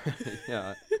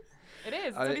 Yeah. It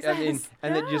is. That's I what he says. mean,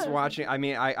 and then just Yes. watching. I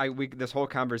mean, this whole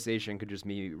conversation could just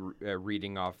be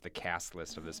reading off the cast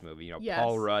list of this movie. Yes.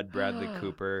 Paul Rudd, Bradley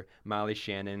Cooper, Molly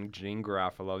Shannon, Jean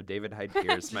Garofalo, David Hyde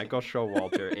Pierce, Michael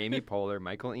Showalter, Amy Poehler,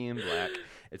 Michael Ian Black,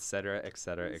 et cetera, et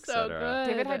cetera, et So cetera.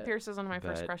 good. David Hyde Pierce was one of my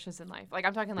first But- crushes in life. Like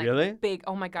I'm talking like Really? big.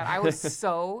 Oh my God, I was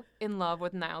so in love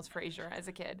with Niles Frazier as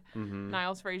a kid. Mm-hmm.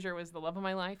 Niles Frazier was the love of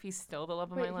my life. He's still the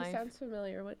love of Wait, my he life. sounds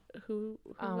familiar. Who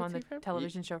On what's the he from?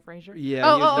 television show Frasier.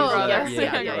 Yeah. Oh, he was oh, the oh, brother. yes.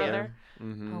 Yeah, Your yeah, brother. yeah.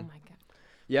 Mm-hmm. Oh my God.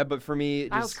 Yeah, but for me,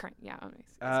 Niles just Crane. Yeah.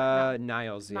 No,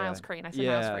 Niles. Yeah. Niles Crane. I said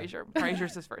Yeah. Niles Frazier.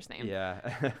 Frazier's his first name.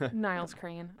 Yeah. Niles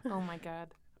Crane. Oh my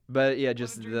God. But yeah,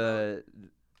 just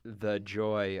the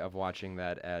joy of watching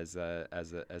that as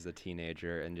a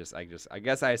teenager, and I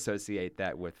guess I associate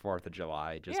that with 4th of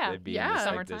July, just Yeah. it being Yeah. this,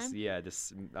 like this,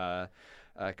 Summertime.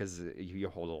 because you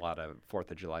hold a lot of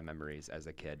 4th of July memories as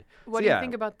a kid. What So, do yeah. you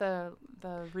think about the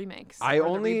remakes? I or the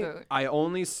only reboot? I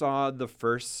only saw the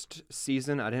first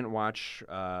season. I didn't watch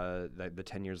the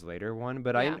 10 years later one,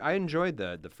 but Yeah. I enjoyed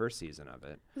the first season of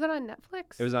it. Is that on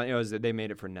Netflix? It was they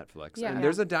made it for Netflix. Yeah. And Yeah.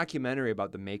 there's a documentary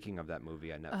about the making of that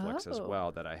movie on Netflix as Oh.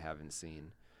 well that I haven't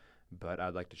seen. But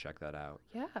I'd like to check that out.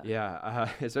 Yeah. Yeah,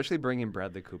 especially bringing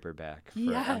Bradley Cooper back on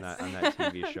Yes. that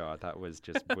TV show. I thought was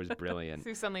brilliant.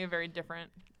 So suddenly a very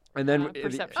different And then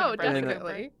perception. Oh, of Bradley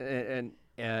definitely. Cooper. and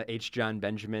H. John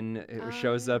Benjamin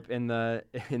shows up in the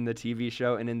TV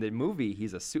show, and in the movie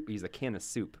he's a can of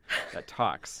soup that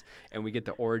talks, and we get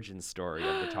the origin story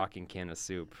of the talking can of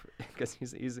soup because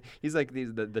he's like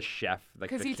the chef, like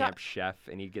 'Cause the he camp chef,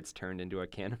 and he gets turned into a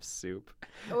can of soup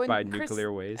Oh, and by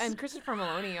nuclear waste. And Christopher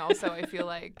Maloney also, I feel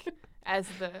like, as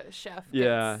the chef,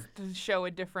 Yeah. gets to show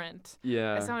a different.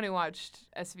 yeah. As someone who watched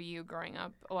SVU growing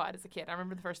up a lot as a kid, I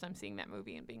remember the first time seeing that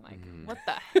movie and being like, Mm-hmm. "What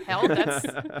the hell? That's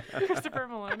Christopher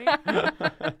Maloney."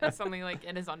 Something like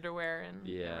in his underwear and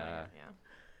Yeah. yeah.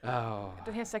 Oh,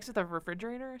 Did he have sex with a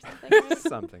refrigerator or something?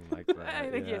 something like that. I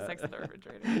think he yeah. has sex with a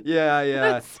refrigerator. Yeah, yeah.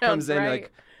 That Comes sounds in right.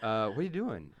 like, what are you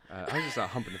doing? I was just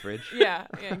humping the fridge. Yeah,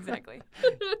 exactly.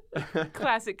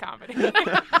 Classic comedy.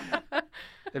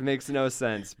 It makes no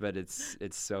sense, but it's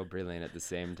so brilliant at the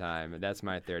same time. And that's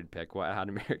my third pick, Wet Hot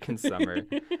American Summer.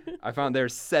 I found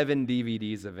there's 7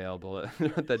 DVDs available at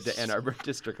the Ann Arbor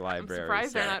District I'm Library.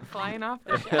 surprised so. they're not flying off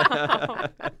the shelf.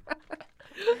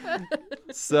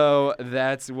 So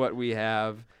that's what we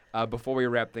have. Before we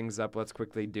wrap things up, let's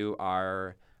quickly do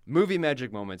our movie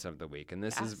magic moments of the week. And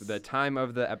this Yes. is the time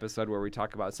of the episode where we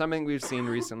talk about something we've seen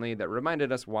recently that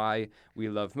reminded us why we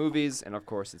love movies. And of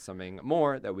course, it's something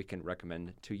more that we can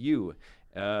recommend to you.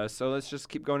 So let's just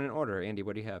keep going in order. Andy,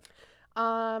 what do you have?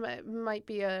 It might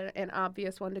be an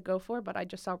obvious one to go for, but I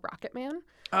just saw Rocket Man.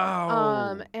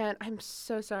 Oh. And I'm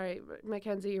so sorry,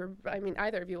 Mackenzie,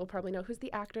 either of you will probably know who's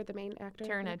the actor, the main actor.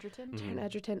 Taron Egerton. Taron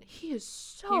Egerton. He is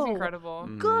so He's incredible.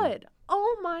 good.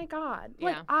 Oh my God.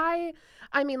 Like Yeah.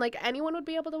 like anyone would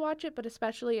be able to watch it, but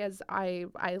especially as I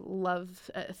love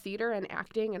theater and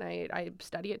acting, and I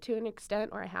study it to an extent,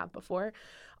 or I have before.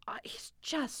 He's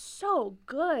just so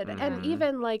good. And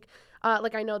even like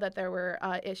I know that there were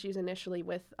issues initially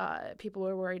with people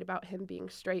were worried about him being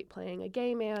straight playing a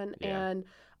gay man, and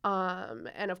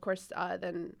of course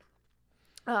then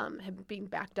him being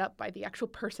backed up by the actual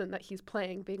person that he's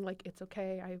playing, being like, it's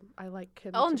okay, I like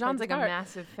him. Elton to play John's this like part. a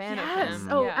massive fan Yes. of him.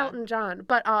 Oh, Yeah. Elton John.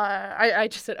 But I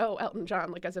just said, oh, Elton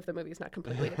John, like as if the movie's not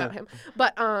completely about him.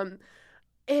 But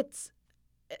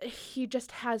he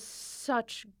just has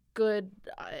such good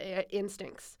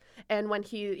instincts, and when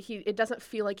he it doesn't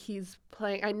feel like he's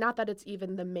playing, not that it's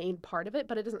even the main part of it,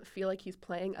 but it doesn't feel like he's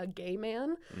playing a gay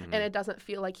man, and it doesn't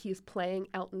feel like he's playing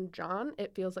Elton John.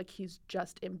 It feels like he's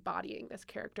just embodying this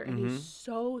character, and he's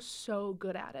so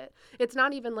good at it. It's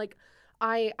not even like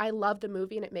I love the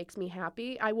movie and it makes me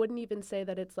happy. I wouldn't even say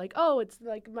that it's like, oh, it's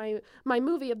like my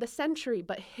movie of the century,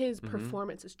 but his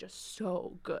performance is just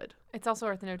so good. It's also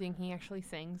worth noting he actually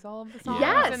sings all of the songs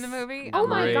Yes. in the movie. Oh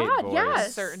my Great God, voice.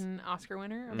 yes. Certain Oscar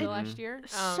winner of the last year.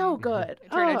 So good.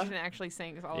 Taron Ugh. Egerton actually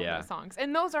sings all of those songs,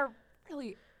 and those are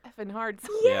really effing hard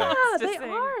songs. Yeah, to they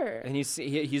sing. are. And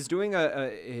he's doing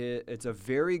it's a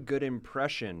very good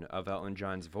impression of Elton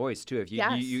John's voice too. If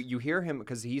you hear him,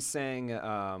 because he sang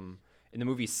in the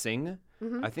movie Sing.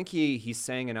 I think he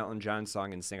sang an Elton John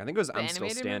song in Sing. I think it was I'm Still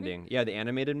animated Standing. movie? Yeah, the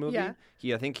animated movie.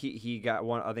 Yeah. I think he got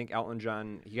one. I think Elton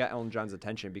got Elton John's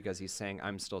attention because he sang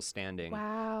I'm Still Standing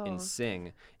Wow. in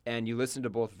Sing. And you listen to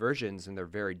both versions and they're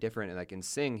very different. And like in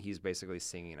Sing, he's basically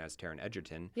singing as Taron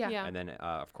Egerton. Yeah. And then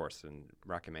of course in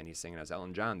Rocket Man, he's singing as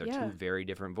Elton John. They're Yeah. two very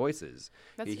different voices.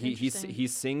 That's he interesting. he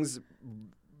sings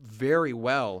very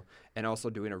well and also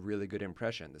doing a really good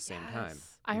impression at the same time.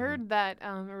 I heard that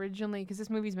originally, because this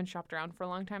movie's been shopped around for a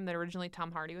long time, that originally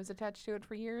Tom Hardy was attached to it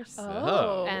for years.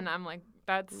 Oh. And I'm like,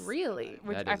 that's Really?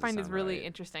 which That I doesn't find is sound really right.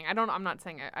 interesting. I'm not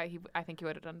saying I think he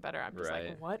would have done better. I'm just Right.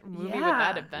 like, what movie would Yeah.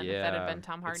 that have been if that Yeah. had been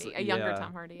Tom Hardy, It's- a younger yeah.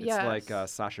 Tom Hardy? It's Yes. like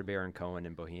Sacha Baron Cohen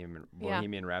in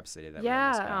Bohemian Rhapsody. That Yeah.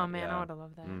 Ridley Scott. Oh man, I would have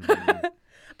loved that. Mhm.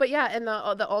 But yeah, and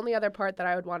the only other part that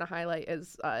I would want to highlight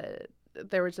is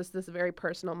there was just this very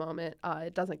personal moment.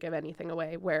 It doesn't give anything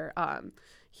away, where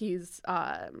he's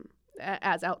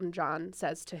as Elton John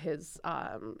says to his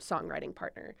songwriting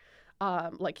partner.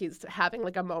 Like he's having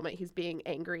like a moment, he's being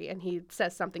angry, and he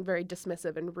says something very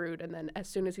dismissive and rude, and then as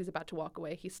soon as he's about to walk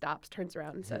away, he stops, turns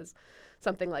around, and says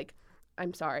something like,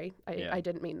 I'm sorry, I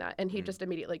didn't mean that. And he just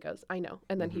immediately goes, I know.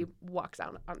 And then he walks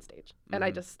out on stage. And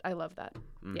I love that.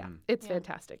 Yeah, it's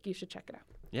fantastic. You should check it out.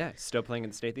 Yeah, still playing at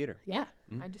the State Theater. Yeah.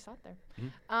 I just saw it there.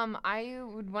 I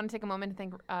would want to take a moment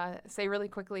to say really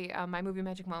quickly, my movie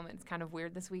magic moment is kind of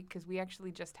weird this week because we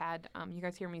actually just had, you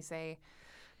guys hear me say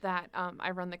that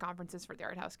I run the conferences for the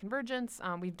Art House Convergence.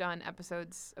 We've done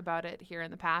episodes about it here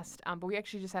in the past, but we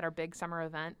actually just had our big summer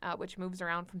event, which moves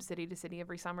around from city to city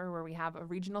every summer, where we have a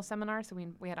regional seminar. So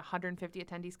we had 150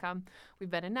 attendees come.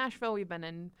 We've been in Nashville, we've been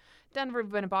in Denver,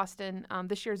 we've been in Boston.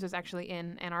 This year's was actually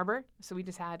in Ann Arbor. So we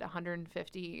just had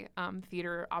 150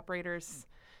 theater operators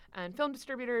and film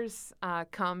distributors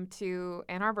come to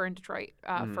Ann Arbor and Detroit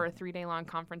for a 3-day-long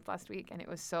conference last week. And it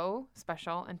was so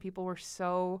special, and people were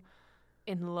so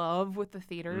in love with the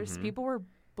theaters. People were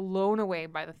blown away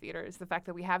by the theaters. The fact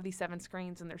that we have these 7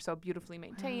 screens and they're so beautifully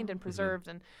maintained and preserved,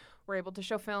 and we're able to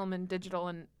show film and digital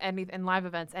and live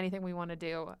events, anything we want to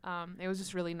do. It was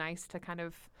just really nice to kind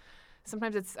of.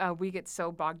 Sometimes it's we get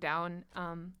so bogged down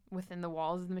within the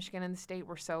walls of the Michigan and the state.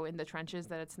 We're so in the trenches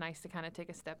that it's nice to kind of take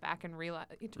a step back and realize,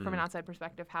 from an outside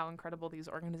perspective, how incredible these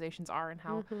organizations are and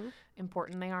how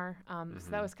important they are. So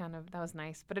that was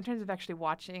nice. But in terms of actually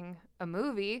watching a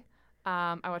movie.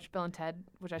 I watched Bill and Ted,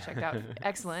 which I checked out.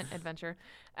 Excellent adventure,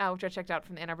 which I checked out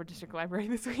from the Ann Arbor District Library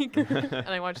this week. And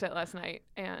I watched that last night.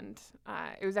 And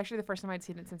it was actually the first time I'd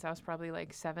seen it since I was probably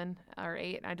like 7 or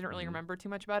 8. And I didn't really remember too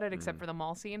much about it except for the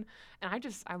mall scene. And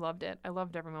I loved it. I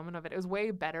loved every moment of it. It was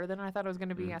way better than I thought it was going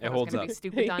to be. I thought it was going to be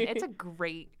stupid done. It's a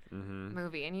great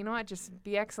movie. And you know what? Just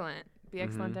be excellent. Be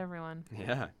excellent to everyone.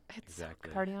 Yeah,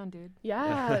 exactly. Party on, dude.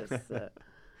 Yes.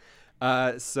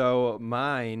 So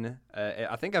mine,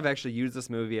 I think I've actually used this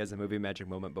movie as a movie magic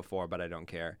moment before, but I don't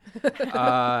care.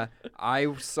 I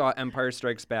saw Empire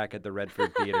Strikes Back at the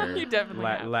Redford Theater You definitely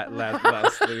have.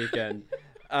 last weekend.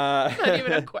 Not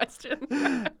even a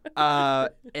question.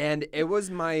 And it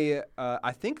was my,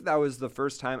 I think that was the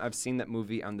first time I've seen that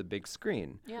movie on the big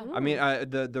screen. Yeah. I mean,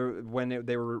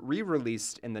 they were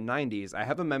re-released in the 90s, I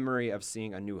have a memory of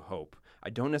seeing A New Hope. I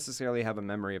don't necessarily have a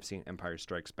memory of seeing Empire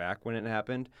Strikes Back when it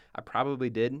happened. I probably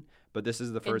did, but this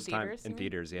is the first time in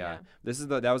theaters. Yeah,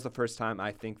 that was the first time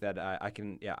I think that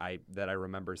that I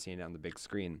remember seeing it on the big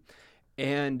screen,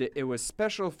 and it was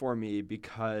special for me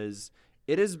because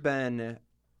it has been.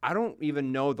 I don't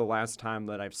even know the last time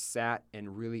that I've sat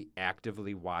and really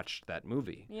actively watched that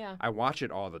movie. Yeah. I watch it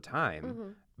all the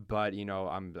time. But,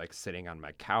 I'm like sitting on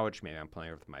my couch. Maybe I'm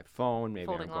playing with my phone. Maybe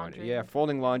Folding I'm going, laundry.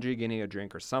 Folding laundry, getting a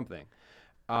drink or something.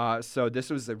 So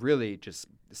this was really just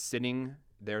sitting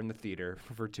there in the theater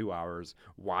for 2 hours,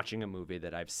 watching a movie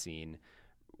that I've seen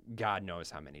God knows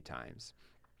how many times.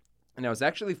 And I was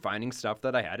actually finding stuff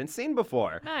that I hadn't seen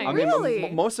before. Nice. I mean,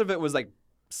 Really? most of it was like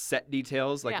set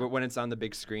details. Like Yeah. when it's on the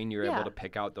big screen, you're Yeah. able to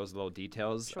pick out those little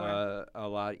details Sure. a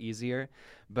lot easier.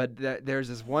 But there's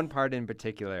this one part in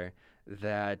particular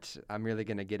that I'm really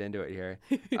gonna get into it here.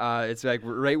 It's like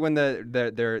right when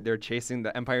they're chasing,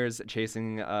 the Empire's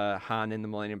chasing Han and the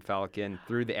Millennium Falcon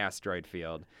through the asteroid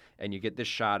field, and you get this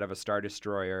shot of a Star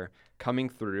Destroyer coming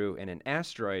through, and an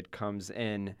asteroid comes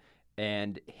in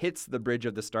and hits the bridge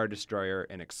of the Star Destroyer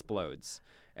and explodes.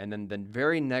 And then the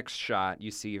very next shot, you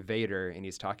see Vader, and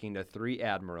he's talking to 3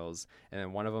 admirals, and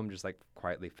then one of them just like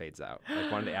quietly fades out.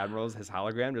 Like one of the admirals, his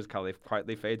hologram just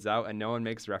quietly fades out, and no one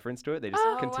makes reference to it. They just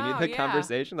continue wow, the yeah.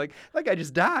 conversation, like I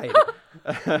just died.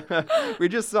 We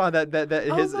just saw that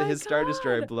my his Star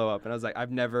Destroyer God. blow up, and I was like,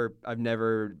 I've never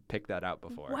picked that out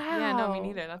before. Wow. Yeah, no, me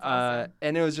neither. That's awesome.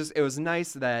 And it was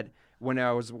nice that when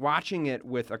I was watching it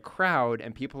with a crowd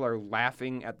and people are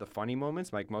laughing at the funny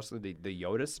moments, like mostly the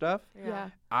Yoda stuff, Yeah.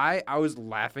 I was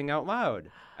laughing out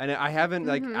loud, and I haven't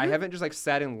just like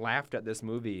sat and laughed at this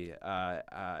movie. I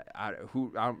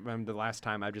don't remember the last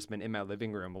time I've just been in my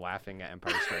living room laughing at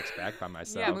Empire Strikes Back by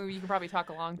myself. Yeah, movie you can probably talk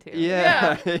along to.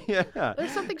 Yeah.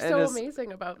 There's something And so it's-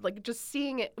 amazing about like just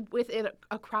seeing it within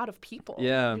a crowd of people.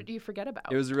 Yeah. You forget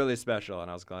about. It was really special,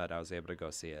 and I was glad I was able to go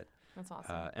see it. That's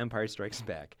awesome. Empire Strikes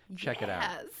Back. Check it out.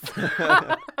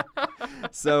 Yes.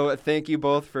 So thank you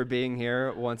both for being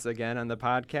here once again on the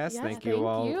podcast. Yes, thank you thank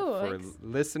all you. for Thanks.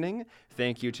 listening.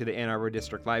 Thank you to the Ann Arbor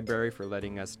District Library for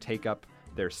letting us take up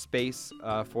their space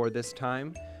for this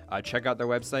time. Check out their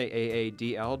website,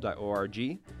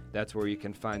 aadl.org. That's where you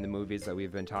can find the movies that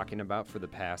we've been talking about for the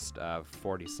past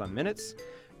 40-some minutes.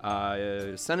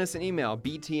 Send us an email,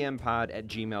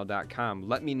 btmpod@gmail.com.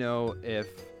 Let me know if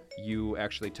you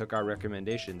actually took our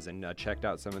recommendations and checked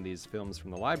out some of these films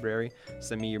from the library.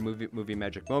 Send me your movie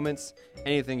magic moments,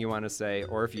 anything you want to say,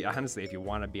 or if you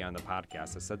want to be on the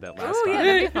podcast. I said that last time. yeah,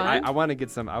 that'd be fun. I want to get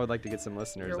some. I would like to get some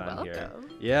listeners You're on here. welcome.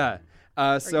 Yeah.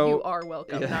 Or So you are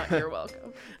welcome, not you're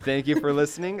welcome. thank you for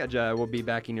listening. We'll be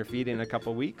back in your feed in a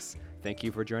couple weeks. Thank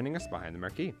you for joining us behind the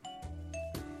marquee.